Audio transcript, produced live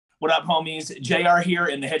What up, homies? JR here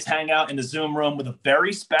in the Hits Hangout in the Zoom room with a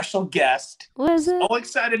very special guest. What is it? So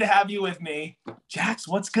excited to have you with me. Jax,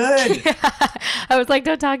 what's good? I was like,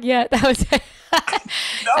 don't talk yet. That was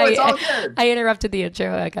No, it's all good. I interrupted the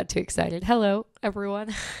intro. I got too excited. Hello,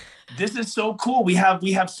 everyone. This is so cool. We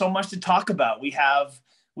have so much to talk about. We have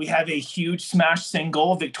a huge smash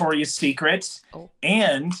single, Victoria's Secret,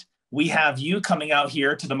 and we have you coming out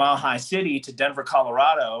here to the Mile High City, to Denver,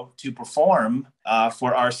 Colorado, to perform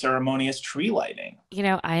for our ceremonious tree lighting. You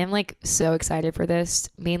know, I am like so excited for this,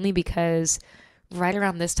 mainly because right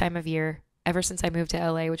around this time of year, ever since I moved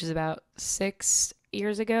to LA, which is about 6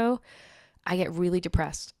 years ago, I get really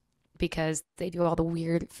depressed because they do all the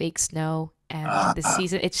weird fake snow and the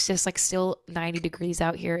season. It's just like still 90 degrees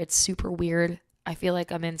out here. It's super weird. I feel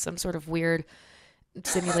like I'm in some sort of weird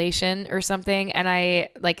simulation or something. And I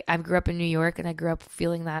grew up in New York, and I grew up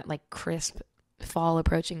feeling that like crisp fall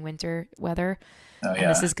approaching winter weather. Oh, and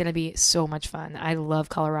this is going to be so much fun. I love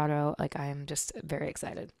Colorado. Like, I'm just very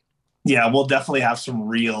excited. Yeah, we'll definitely have some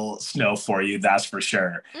real snow for you. That's for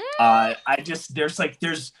sure.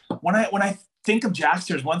 There's when I think of Jax,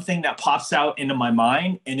 there's one thing that pops out into my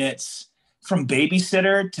mind, and it's from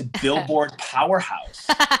babysitter to Billboard powerhouse.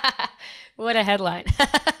 What a headline.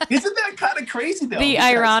 Isn't that kind of crazy though? The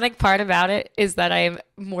ironic part about it is that I'm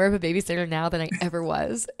more of a babysitter now than I ever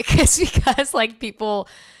was. because like people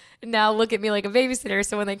now look at me like a babysitter.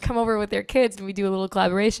 So when they come over with their kids and we do a little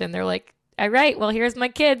collaboration, they're like, all right, well, here's my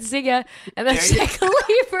kids. See ya. And then she like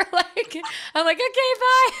leave for like, I'm like, okay,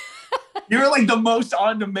 bye. You're like the most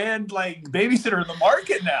on-demand like babysitter in the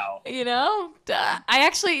market now. You know, I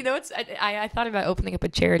actually, you know, I thought about opening up a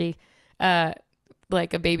charity,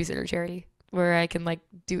 like a babysitter charity, where I can like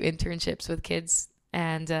do internships with kids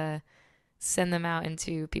and send them out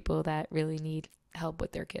into people that really need help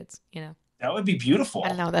with their kids, you know. That would be beautiful. I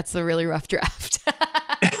don't know. That's the really rough draft.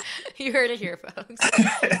 You heard it here,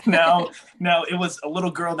 folks. No, it was a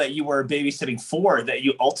little girl that you were babysitting for that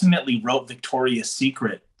you ultimately wrote Victoria's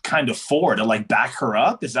Secret kind of for, to like back her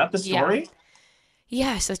up. Is that the story?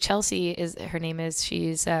 Yeah, so Chelsea is her name is.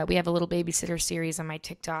 She's we have a little babysitter series on my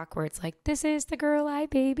TikTok where it's like, this is the girl I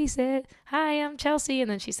babysit. Hi, I'm Chelsea. And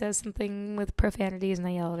then she says something with profanities and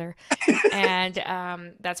I yell at her.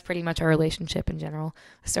 And that's pretty much our relationship in general.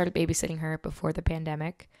 I started babysitting her before the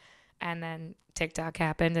pandemic. And then TikTok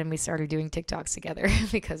happened and we started doing TikToks together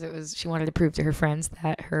because she wanted to prove to her friends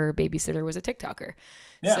that her babysitter was a TikToker.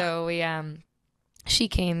 Yeah. So she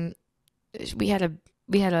came, we had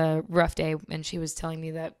a rough day, and she was telling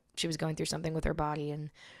me that she was going through something with her body, and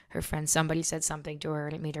her friend, somebody said something to her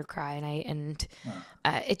and it made her cry. And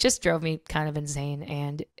it just drove me kind of insane.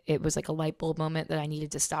 And it was like a light bulb moment that I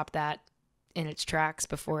needed to stop that in its tracks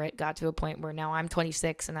before it got to a point where now I'm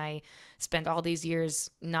 26 and I spent all these years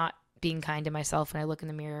not being kind to myself, and I look in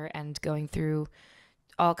the mirror and going through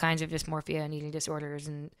all kinds of dysmorphia and eating disorders.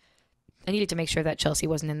 And I needed to make sure that Chelsea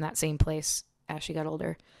wasn't in that same place as she got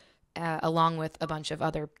older. Along with a bunch of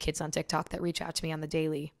other kids on TikTok that reach out to me on the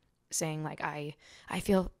daily saying like, I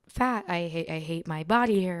feel fat. I hate my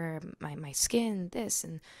body hair, my skin, this,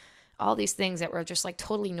 and all these things that were just like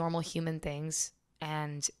totally normal human things.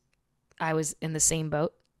 And I was in the same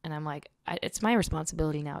boat, and I'm like, it's my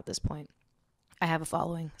responsibility now at this point. I have a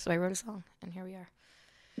following. So I wrote a song, and here we are.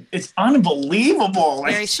 It's unbelievable.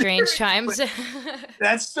 Very strange times.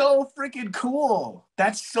 That's so freaking cool.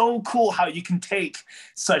 That's so cool how you can take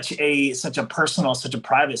such a personal, such a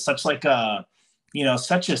private, such like a, you know,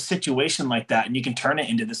 such a situation like that, and you can turn it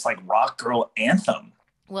into this like rock girl anthem.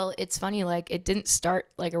 Well, it's funny, like it didn't start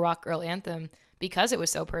like a rock girl anthem because it was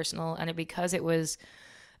so personal, and because it was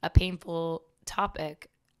a painful topic.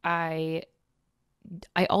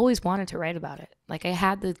 I always wanted to write about it. Like I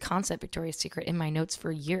had the concept Victoria's Secret in my notes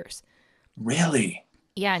for years. Really?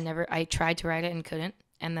 Yeah, I tried to write it and couldn't.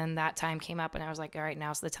 And then that time came up and I was like, all right,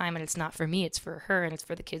 now's the time. And it's not for me, it's for her, and it's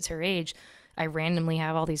for the kids her age. I randomly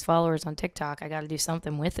have all these followers on TikTok. I got to do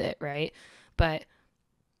something with it, right? But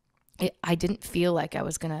I didn't feel like I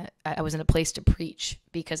was in a place to preach,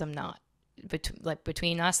 because I'm not.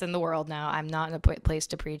 Between us and the world now, I'm not in a place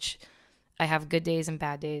to preach. I have good days and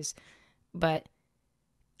bad days. But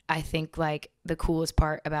I think like the coolest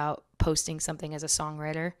part about posting something as a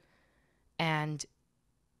songwriter, and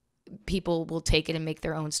people will take it and make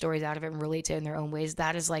their own stories out of it and relate to it in their own ways.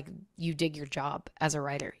 That is like, you did your job as a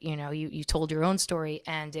writer. You know, you told your own story,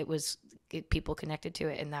 and people connected to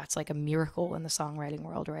it. And that's like a miracle in the songwriting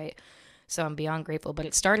world, right? So I'm beyond grateful. But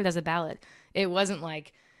it started as a ballad. It wasn't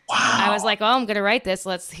like, wow. I was like, oh, I'm going to write this.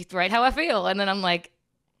 Let's write how I feel. And then I'm like,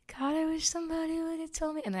 God, I wish somebody would have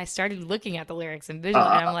told me. And I started looking at the lyrics and visual,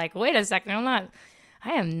 and I'm like, wait a second, I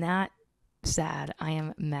am not sad. I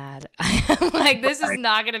am mad. I am like, this is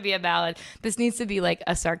not going to be a ballad. This needs to be like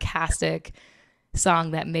a sarcastic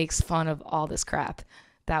song that makes fun of all this crap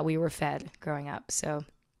that we were fed growing up. So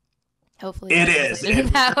hopefully it is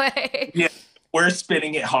that way. Yeah, we're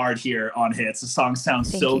spinning it hard here on Hits. The song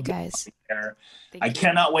sounds so good. Guys. I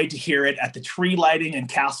cannot wait to hear it at the tree lighting in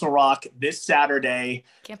Castle Rock this Saturday.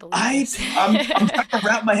 Can't believe this. I'm trying to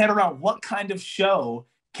wrap my head around what kind of show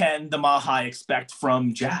can the Mile High expect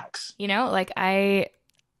from JAX? You know, like I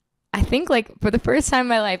think like for the first time in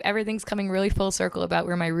my life, everything's coming really full circle about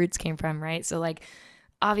where my roots came from, right? So like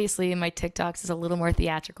obviously my TikToks is a little more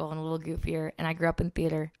theatrical and a little goofier, and I grew up in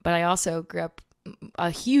theater, but I also grew up, a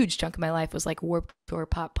huge chunk of my life was like Warped Tour,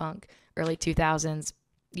 pop punk, early 2000s,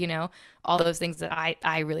 you know, all those things that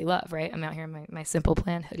I really love, right? I'm out here in my Simple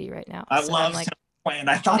Plan hoodie right now. I love Simple Plan.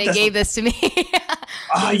 I thought they gave this to me.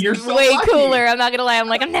 You're so way lucky. Cooler. I'm not gonna lie. I'm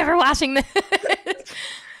like, I'm never watching this.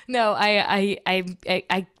 No, I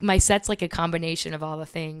my set's like a combination of all the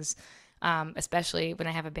things, especially when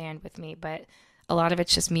I have a band with me. But a lot of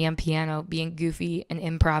it's just me on piano, being goofy and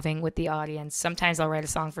improvising with the audience. Sometimes I'll write a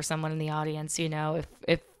song for someone in the audience, you know,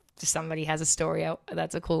 if somebody has a story out,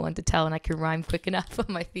 that's a cool one to tell, and I can rhyme quick enough on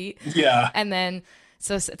my feet. Yeah. And then,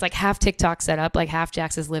 so it's like half TikTok set up, like half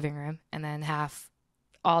Jax's living room, and then half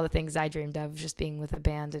all the things I dreamed of, just being with a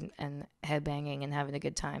band and headbanging and having a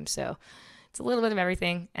good time. So it's a little bit of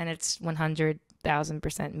everything, and it's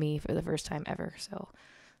 100,000% me for the first time ever. So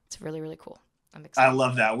it's really, really cool. I'm excited. I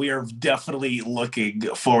love that. We are definitely looking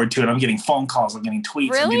forward to it. I'm getting phone calls, I'm getting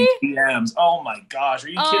tweets, really? I'm getting DMs. Oh my gosh, are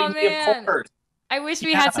you kidding me? Of course. I wish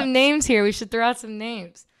we had some names here. We should throw out some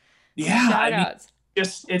names. Yeah. Shout outs.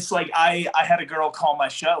 It's like I had a girl call my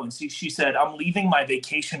show, and she said, I'm leaving my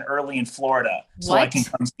vacation early in Florida so I can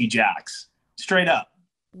come see JAX. Straight up.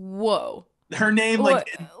 Whoa. Her name,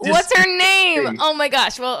 what's her name? Oh my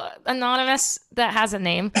gosh. Well, anonymous that has a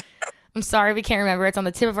name. I'm sorry we can't remember. It's on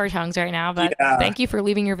the tip of our tongues right now, but Thank you for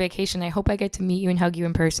leaving your vacation. I hope I get to meet you and hug you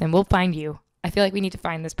in person. We'll find you. I feel like we need to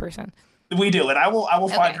find this person. We do, and I will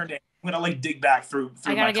find her name. I'm gonna dig back through.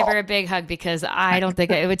 I gotta give her a big hug because I don't think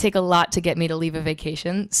it would take a lot to get me to leave a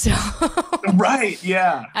vacation. So right,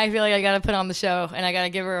 yeah. I feel like I gotta put on the show and I gotta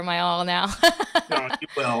give her my all now. No, you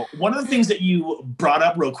will. One of the things that you brought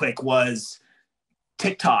up real quick was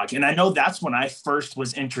TikTok, and I know that's when I first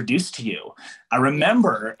was introduced to you. I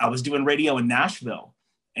remember I was doing radio in Nashville,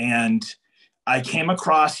 and I came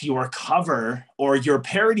across your cover or your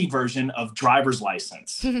parody version of Driver's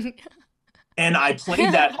License. And I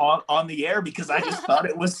played that on the air because I just thought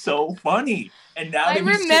it was so funny. And now I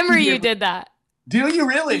remember you did that. Do you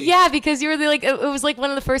really? Yeah, because you were it was like one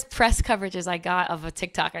of the first press coverages I got of a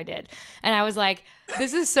TikTok I did. And I was like,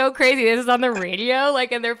 this is so crazy. This is on the radio,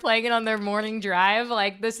 like, and they're playing it on their morning drive.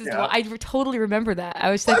 Like, this is, I totally remember that.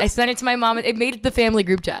 I sent it to my mom. It made the family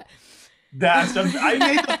group chat. I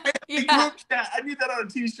made the family group chat. I need that on a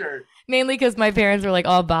t-shirt. Mainly because my parents were like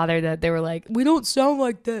all bothered that they were like, we don't sound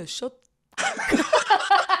like this. Shut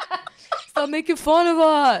Stop making fun of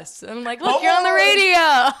us. I'm like, look, you're on the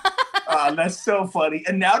radio. That's so funny.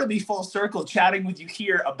 And now to be full circle, chatting with you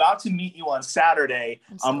here, about to meet you on Saturday.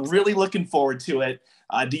 I'm really looking forward to it.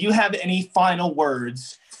 Do you have any final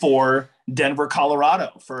words for Denver,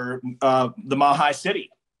 Colorado, for the Mile High City?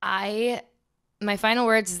 My final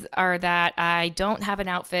words are that I don't have an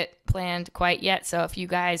outfit planned quite yet. So if you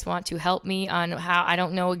guys want to help me on how, I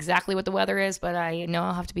don't know exactly what the weather is, but I know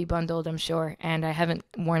I'll have to be bundled, I'm sure. And I haven't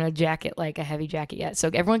worn a jacket, like a heavy jacket yet. So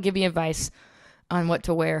everyone give me advice on what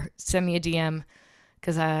to wear. Send me a DM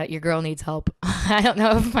because your girl needs help. I don't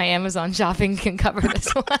know if my Amazon shopping can cover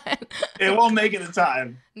this one. It won't make it in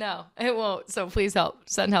time. No, it won't. So please help.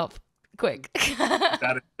 Send help. Quick.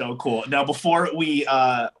 That is so cool. Now, before we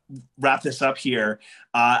wrap this up here,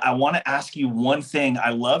 I want to ask you one thing.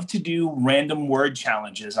 I love to do random word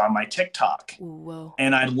challenges on my TikTok. Whoa.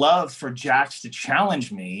 And I'd love for JAX to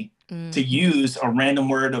challenge me to use a random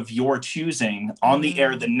word of your choosing on the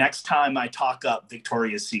air the next time I talk up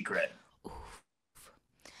Victoria's Secret.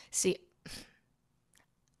 See,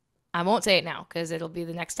 I won't say it now because it'll be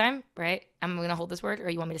the next time, right? I'm going to hold this word, or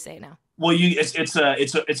you want me to say it now? Well,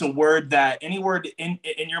 it's a word that any word in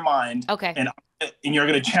your mind. Okay. And you're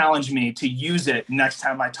going to challenge me to use it next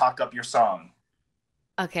time I talk up your song.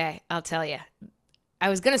 Okay, I'll tell you. I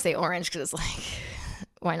was going to say orange because it's like,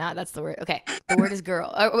 why not? That's the word. Okay, the word is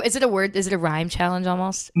girl. Is it a word? Is it a rhyme challenge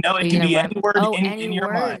almost? No, it can be any word in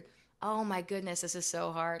your mind. Oh my goodness, this is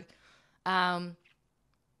so hard.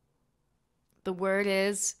 The word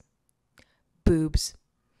is boobs.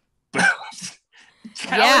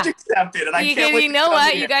 Challenge accepted. And I can't wait. You know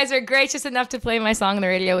what? You guys are gracious enough to play my song on the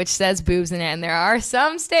radio, which says boobs in it. And there are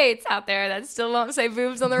some states out there that still won't say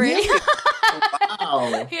boobs on the radio. Really?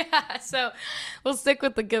 Wow. Yeah, so we'll stick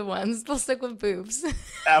with the good ones. We'll stick with boobs.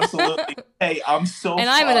 Absolutely. Hey, I'm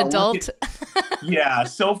I'm an adult.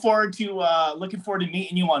 Looking forward to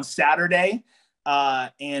meeting you on Saturday.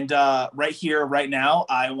 And right here, right now,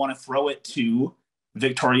 I want to throw it to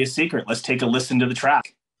Victoria's Secret. Let's take a listen to the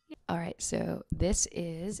track. All right, so this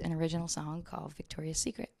is an original song called Victoria's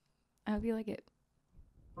Secret. I hope you like it.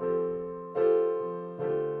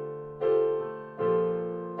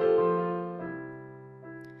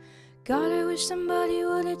 God, I wish somebody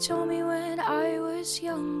would have told me when I was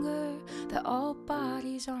younger that all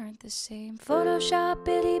bodies aren't the same. Photoshop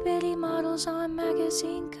itty-bitty models on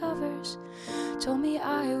magazine covers told me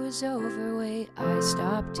I was overweight. I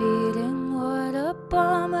stopped eating, what a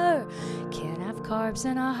bummer. Can't have carbs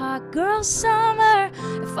in a hot girl summer.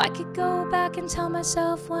 If I could go back and tell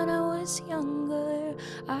myself when I was younger,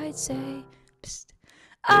 I'd say, psst,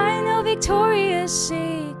 I know Victoria's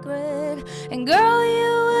Secret, and girl,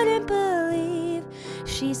 you wouldn't believe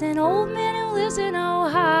she's an old man who lives in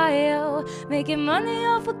Ohio, making money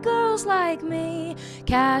off of girls like me,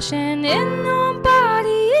 cashing in on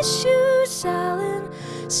body issues, selling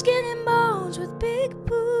skin and bones with big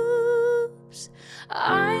boobs.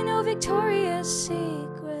 I know Victoria's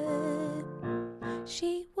Secret,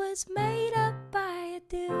 she was made up by a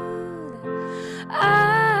dude.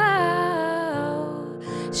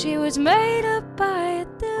 She was made up by a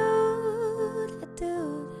dude, a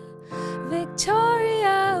dude.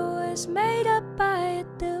 Victoria was made up by a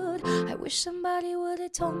dude. I wish somebody would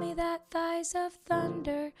have told me that thighs of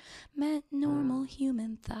thunder meant normal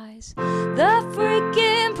human thighs. The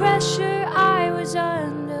freaking pressure I was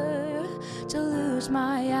under to lose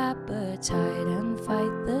my appetite and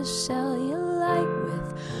fight the cellulite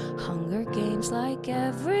with Hunger Games like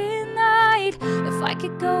every night. If I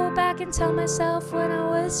could go back and tell myself when I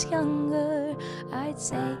was younger, I'd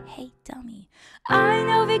say, hey dummy, I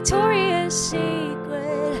know Victoria's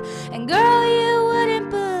Secret, and girl, you wouldn't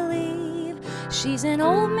believe she's an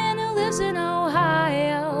old man who lives in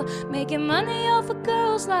Ohio, making money off of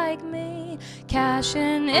girls like me,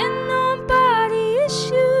 cashing in on body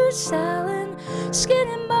issues, selling skin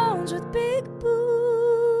and bones with big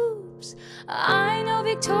boobs. I know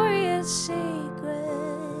Victoria's Secret,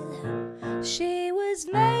 she was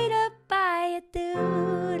made up by a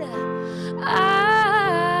dude.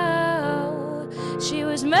 Oh, she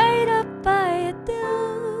was made up by a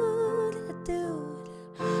dude, a dude.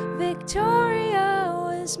 Victoria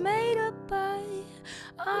was made up by,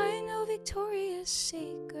 I know Victoria's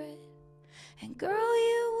Secret, and girl,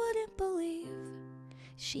 you wouldn't believe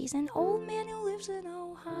she's an old man who lives in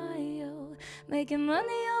Ohio, making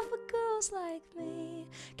money off of girls like me,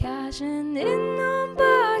 cashing in on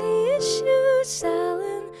body issues,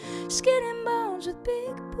 selling skin and bones with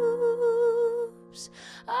big boobs.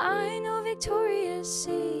 I know Victoria's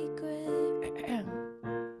Secret.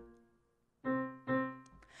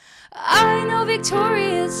 I know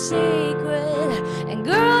Victoria's Secret, and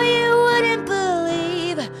girl, you wouldn't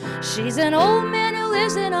believe she's an old man who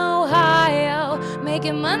lives in Ohio,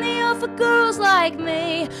 making money off of girls like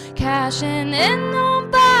me, cashing in on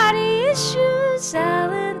body issues,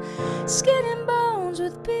 selling skin and bones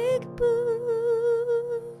with big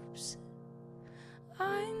boobs.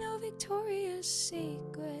 I know Victoria's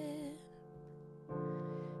Secret,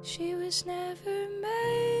 she was never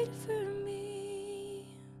made for me.